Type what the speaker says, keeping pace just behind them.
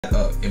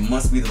It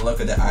must be the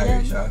luck of the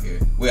Irish out here.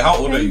 Wait, how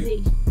old are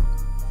you?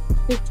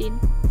 15.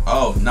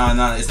 Oh,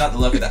 no, it's not the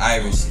luck of the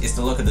Irish. It's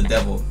the luck of the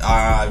devil.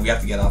 We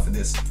have to get off of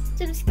this.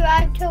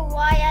 Subscribe to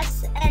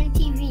YSN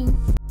TV.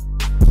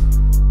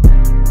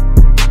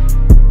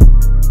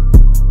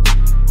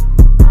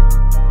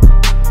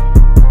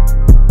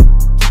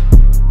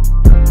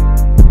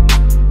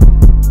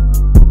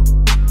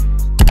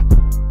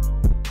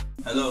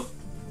 Hello.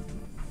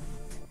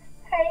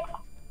 Hey.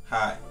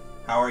 Hi.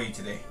 How are you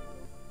today?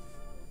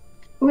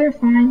 We're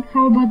fine.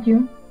 How about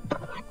you?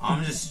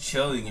 I'm just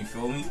chilling, you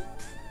feel me?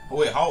 Oh,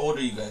 wait, how old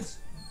are you guys?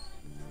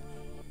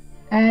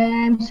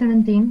 I'm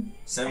 17.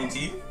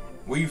 17?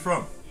 Where you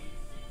from?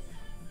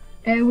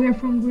 We're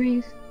from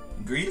Greece.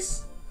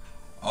 Greece?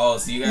 Oh,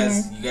 so you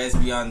guys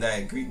be on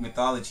that Greek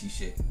mythology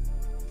shit.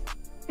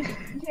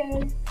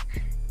 Yes.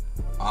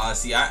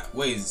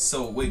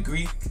 Wait,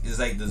 Greek is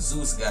like the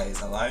Zeus guy, is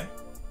that lie?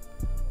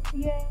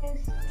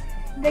 Yes.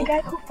 The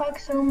guy who fucked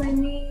so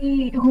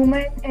many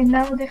women and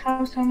now they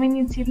have so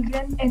many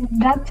children, and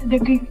that's the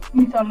Greek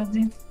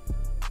mythology.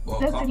 Well,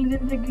 That's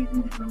the Greek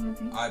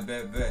mythology. I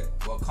bet.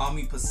 Well, call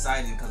me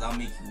Poseidon, cause I'll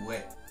make you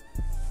wet.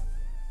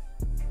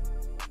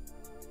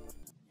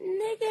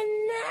 Nigga,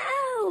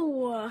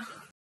 no!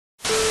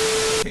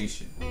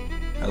 Patient.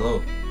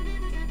 Hello.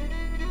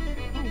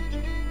 Hi.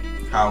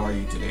 How are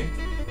you today?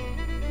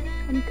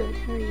 I'm good,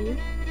 how are you?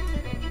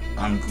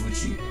 I'm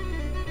Gucci.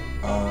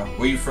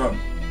 Where you from?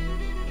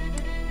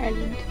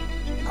 Ireland.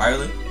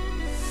 Ireland?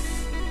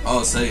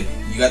 Oh, so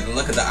you got the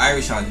luck of the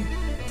Irish on you.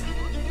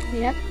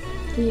 Yep.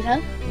 Do you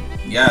have?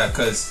 Yeah,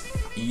 cause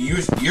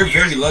you're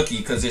very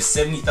lucky, cause there's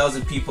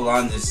 70,000 people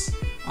on this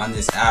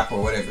app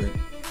or whatever,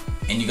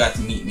 and you got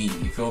to meet me.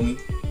 You feel me?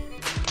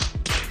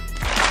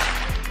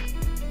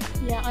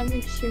 Yeah, I'm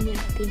extremely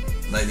lucky.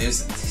 Like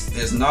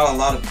there's not a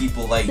lot of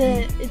people like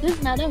you. It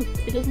doesn't add up.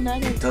 It doesn't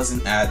add up. It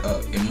doesn't add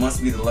up. It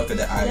must be the luck of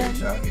the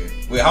Irish out here.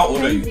 Wait, how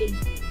old are you?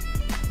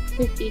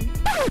 15.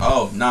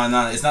 Oh,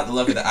 no, it's not the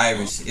luck of the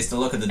Irish. It's the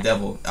luck of the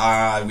devil.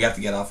 We have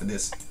to get off of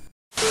this.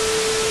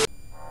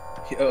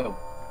 Yo.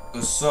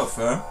 What's up,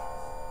 fam?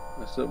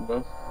 What's up,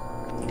 bro?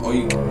 Oh,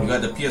 you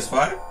got the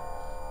PS5?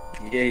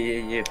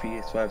 Yeah,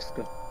 PS5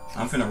 stuff.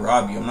 I'm finna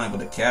rob you. I'm not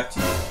gonna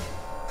capture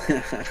you.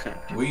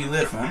 Where you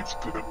live, man?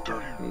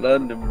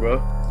 London, bro.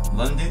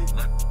 London?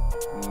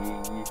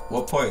 Yeah.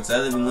 What parts? I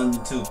live in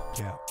London too.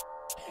 Yeah.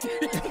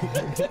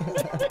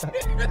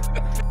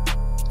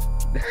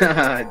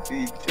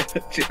 Gee,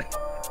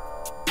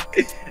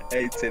 I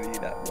ain't telling you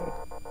that, bro.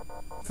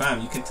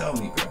 Fam, you can tell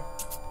me, bro.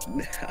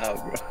 Nah,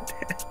 bro.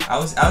 I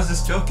was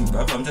just joking,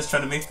 bro. I'm just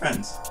trying to make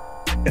friends.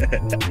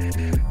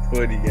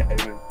 Funny guy,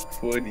 man.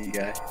 Funny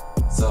guy.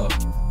 So,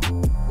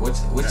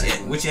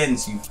 which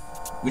ends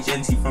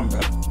he from, bro?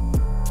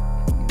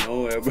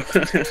 Nowhere, bro.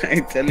 I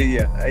ain't telling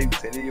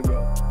you,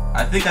 bro.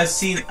 I think I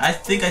seen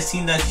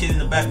that shit in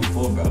the back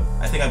before, bro.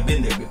 I think I've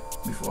been there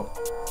before.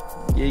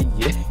 Yeah.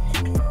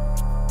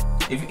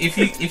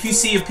 If you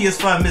see a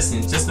PS5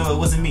 missing, just know it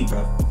wasn't me,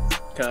 bro.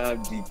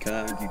 Calm G.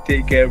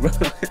 Take care, bro.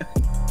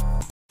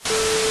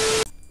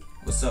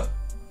 What's up?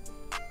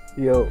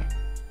 Yo.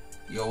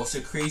 Yo, what's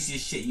the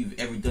craziest shit you've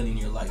ever done in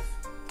your life?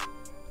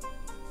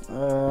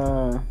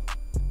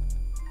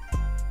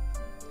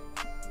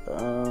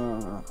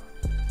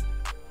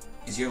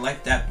 Is your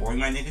life that boring,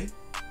 my nigga?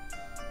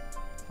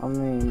 I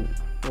mean,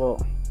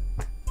 well,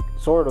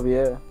 sort of,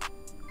 yeah.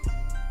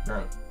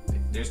 Bro,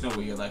 there's no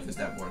way your life is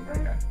that boring, my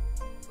guy.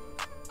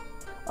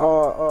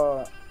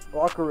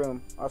 Locker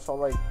room. I saw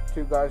like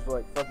two guys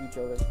like fuck each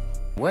other.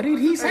 What did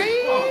he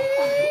say?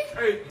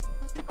 Hey.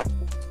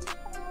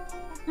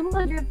 I'm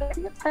glad you're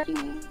touching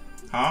me.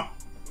 Huh?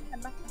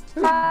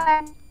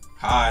 Hi.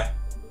 Hi.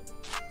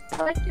 I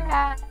like your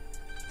hat.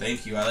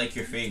 Thank you. I like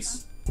your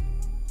face.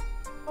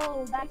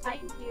 Oh, that's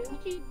thank you.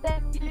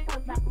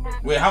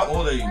 Wait, how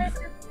old are you?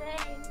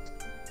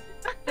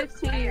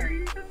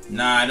 15.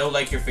 Nah, I don't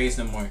like your face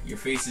no more. Your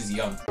face is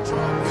young. You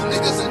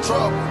niggas in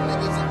trouble. You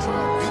niggas in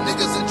trouble. You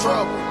niggas in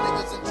trouble. You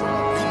niggas in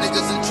trouble. You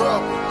niggas in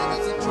trouble. You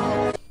niggas in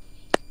trouble.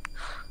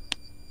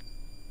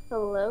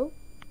 Hello?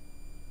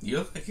 You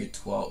look like you're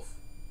 12.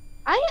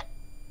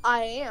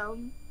 I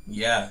am.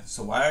 Yeah,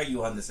 so why are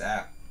you on this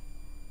app?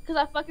 Cause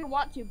I fucking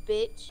want to,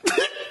 bitch.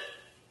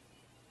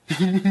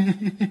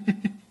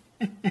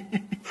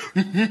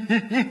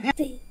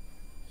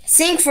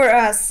 Sing for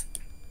us.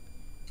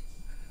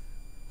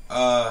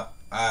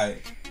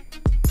 Alright.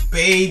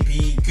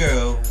 Baby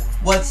girl,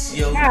 what's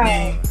your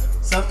name?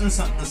 Something,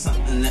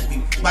 let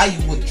me buy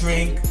you a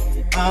drink.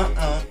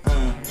 Yeah.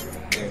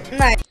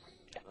 Nice.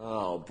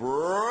 Oh,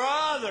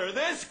 brother,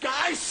 this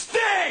guy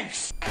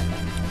stinks!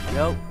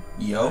 Yo.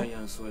 Yo.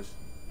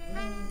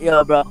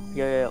 Yo, bro.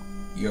 Yo.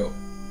 Yo.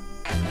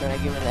 Can I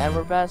give an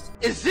Amber pass?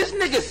 Is this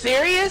nigga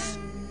serious?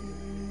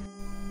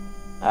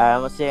 Alright,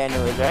 I'm gonna say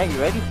anyways, alright? You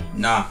ready?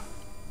 Nah.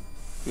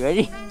 You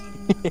ready?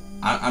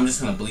 I'm just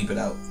gonna bleep it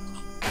out.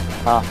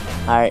 Oh,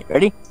 alright,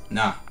 ready?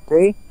 Nah.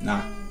 3,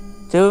 Nah.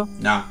 2,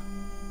 Nah.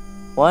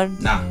 1.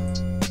 Nah.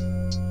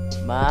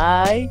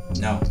 My.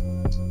 No.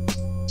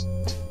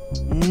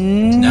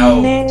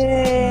 No.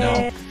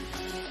 No.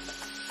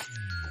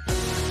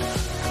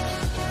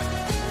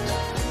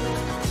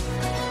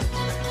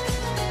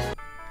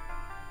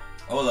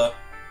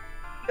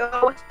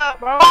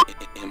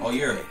 Oh,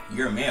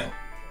 you're a male.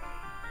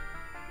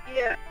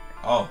 Yeah.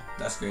 Oh,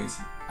 that's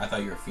crazy. I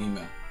thought you were a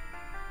female.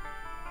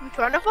 You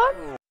trying to fuck?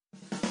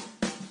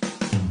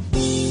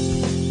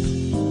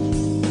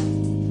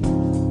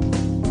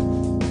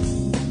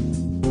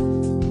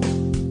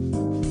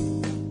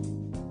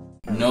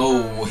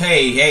 No,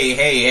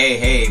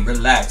 hey,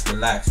 relax. I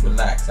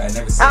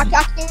never said. I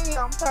can't hear you.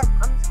 I'm sorry.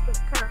 I'm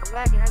just kind of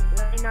lagging. I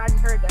just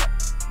heard that.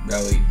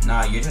 Bro,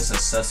 nah, you're just a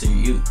susser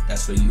you.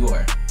 That's what you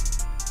are.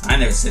 I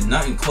never said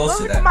nothing close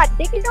to that. My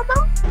dick in your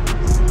mouth?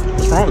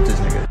 What's wrong with this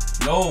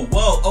nigga? No,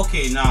 whoa,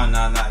 okay, nah,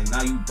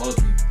 you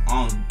bugging.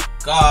 Oh,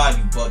 God,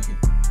 you bugging.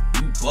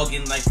 You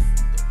bugging like...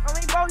 I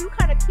mean, bro, you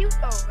kind of cute,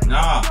 though. Like,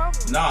 Nah,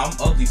 I'm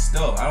ugly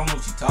still. I don't know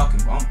what you're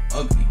talking about. I'm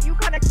ugly. You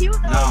kind of cute,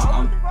 though.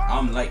 Nah,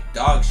 I'm like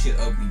dog shit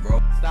ugly,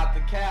 bro. Stop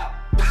the cap.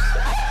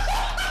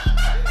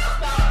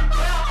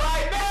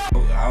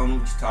 I don't know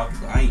what you're talking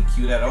about. I ain't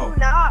cute at all. You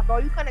not, bro.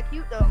 You kind of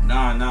cute, though.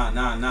 Nah.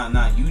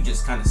 You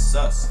just kind of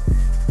sus.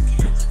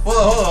 Hold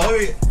on.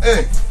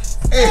 Hey.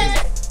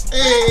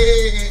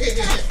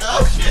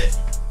 Oh, shit.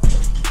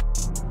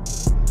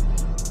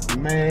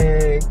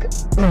 Meg.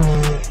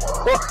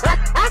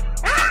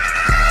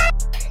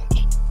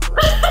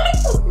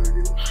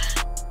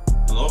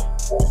 Hello?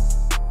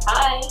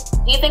 Hi.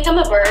 Do you think I'm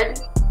a bird?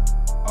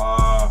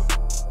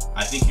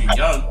 I think you're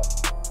young.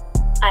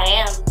 I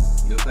am.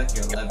 You look like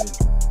you're 11.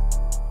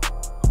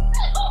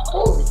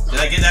 Oh. Did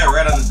I get that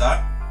right on the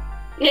dot?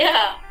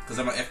 Yeah. Because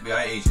I'm an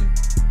FBI agent.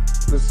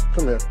 Just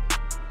come here.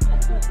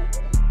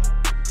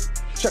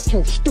 Shut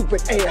your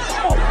stupid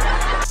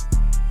ass.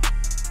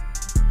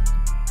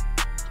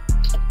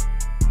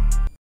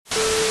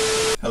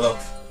 Hello.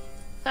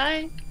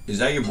 Hi. Is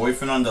that your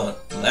boyfriend on the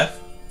left?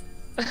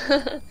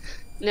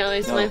 No,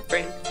 he's my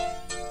friend.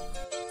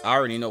 I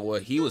already know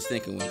what he was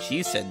thinking when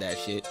she said that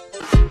shit.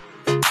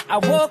 I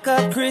woke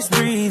up Chris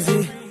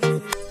Breezy.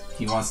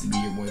 He wants to be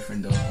your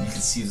boyfriend though. You can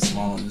see the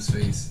smile on his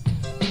face.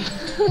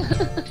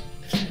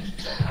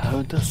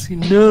 How does he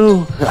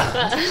know?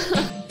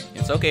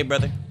 It's okay,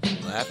 brother.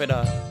 Laugh it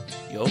off.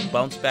 You'll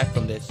bounce back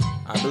from this.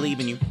 I believe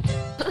in you.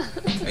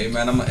 Hey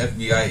man, I'm an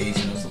FBI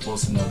agent. I'm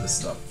supposed to know this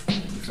stuff.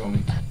 You feel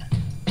me?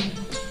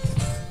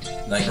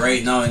 Like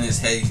right now in his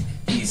head,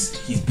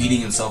 he's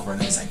beating himself right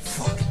now. He's like,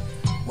 fuck.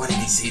 Why did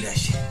he say that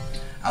shit?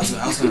 I was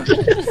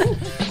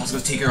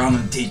gonna take her on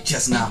a date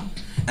just now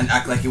and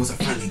act like it was a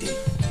friendly date.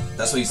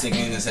 That's what he's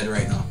thinking in his head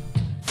right now.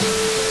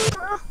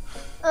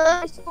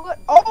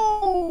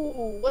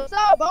 Oh, what's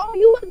up, bro?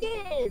 You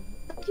again?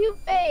 The cute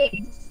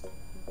face.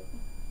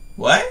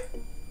 What?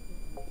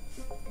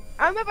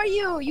 I remember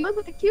you. You was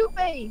with the cute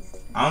face.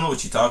 I don't know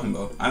what you're talking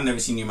about. I've never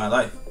seen you in my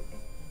life.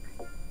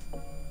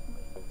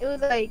 It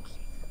was like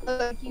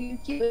you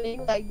cute, and you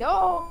were like,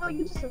 no,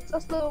 you just a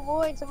sus little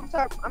boy. So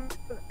I'm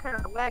kind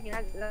of lagging.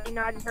 I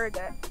just heard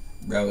that.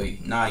 Bro,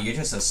 nah, you're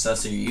just a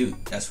susser you.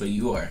 That's what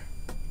you are.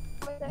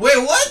 Wait,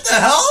 what the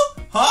hell?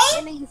 Huh?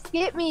 And then you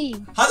skip me.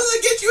 How does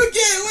it get you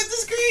again? What's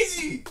this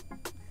crazy?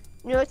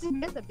 You know, it's just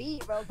meant to be,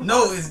 bro.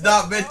 No, it's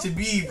not meant to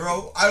be,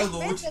 bro. I don't know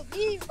what It's meant to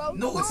be, bro.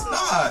 No, Come it's on.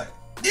 not.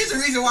 There's a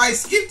reason why I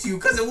skipped you,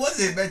 because it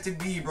wasn't meant to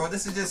be, bro.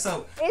 This is just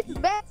so... It's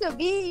meant to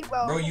be,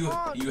 bro. Bro, Come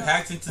on, you bro.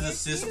 hacked into the It's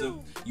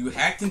system. you. You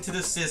hacked into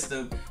the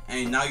system,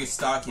 and now you're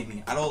stalking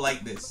me. I don't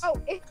like this. Oh,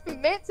 it's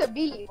meant to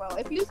be, bro.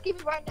 If you skip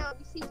me right now and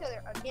we see each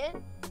other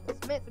again,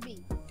 it's meant to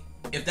be.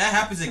 If that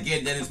happens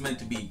again, then it's meant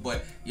to be.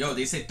 But, yo,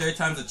 they say third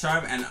time's a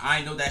charm, and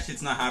I know that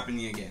shit's not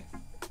happening again.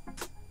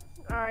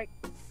 Alright.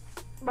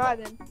 Bye,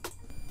 then.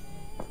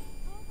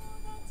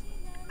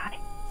 Hi.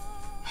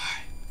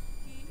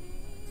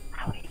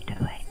 How are you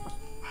doing?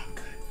 I'm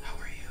good. How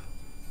are you?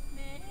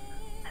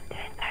 I'm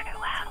doing very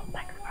well,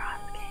 thanks for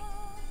asking.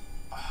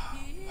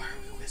 Why are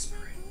we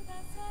whispering?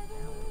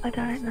 I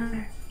don't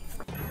know.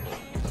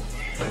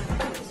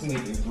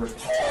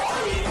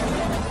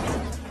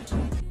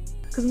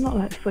 Because I'm not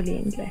like fully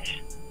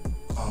English.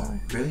 Oh,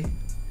 really?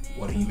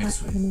 What are you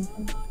mixed with?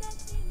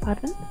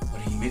 Pardon?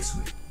 What are you mixed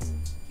with?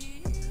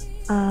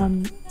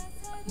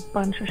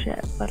 Bunch of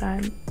shit, but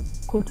I'm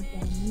quarter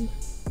Burmese,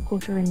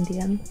 quarter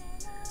Indian,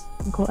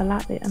 and quarter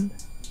Latvian,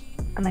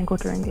 and then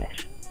quarter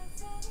English.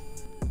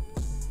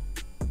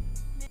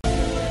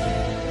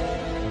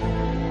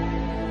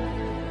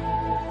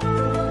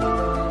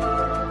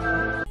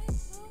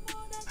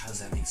 How does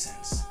that make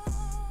sense?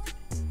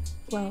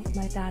 Well,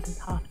 my dad is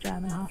half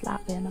German, half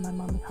Latvian, and my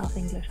mum is half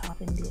English, half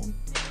Indian.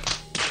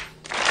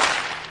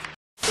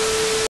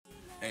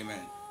 Hey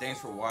man, thanks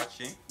for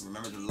watching.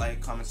 Remember to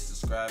like, comment,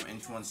 subscribe, and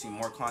if you want to see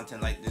more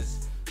content like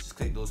this, just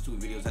click those 2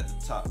 videos at the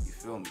top. You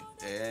feel me?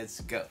 Let's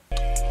go.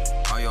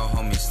 All your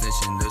homies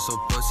snitching, they're so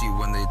pussy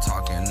when they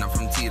talking. Not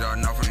from T-Dot,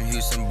 not from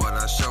Houston, but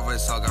I sure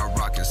as hell got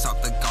rockets.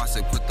 Stop the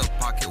gossip, put the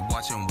pocket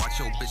watching. Watch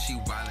your bitch, she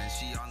wildin',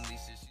 she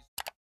unleashes.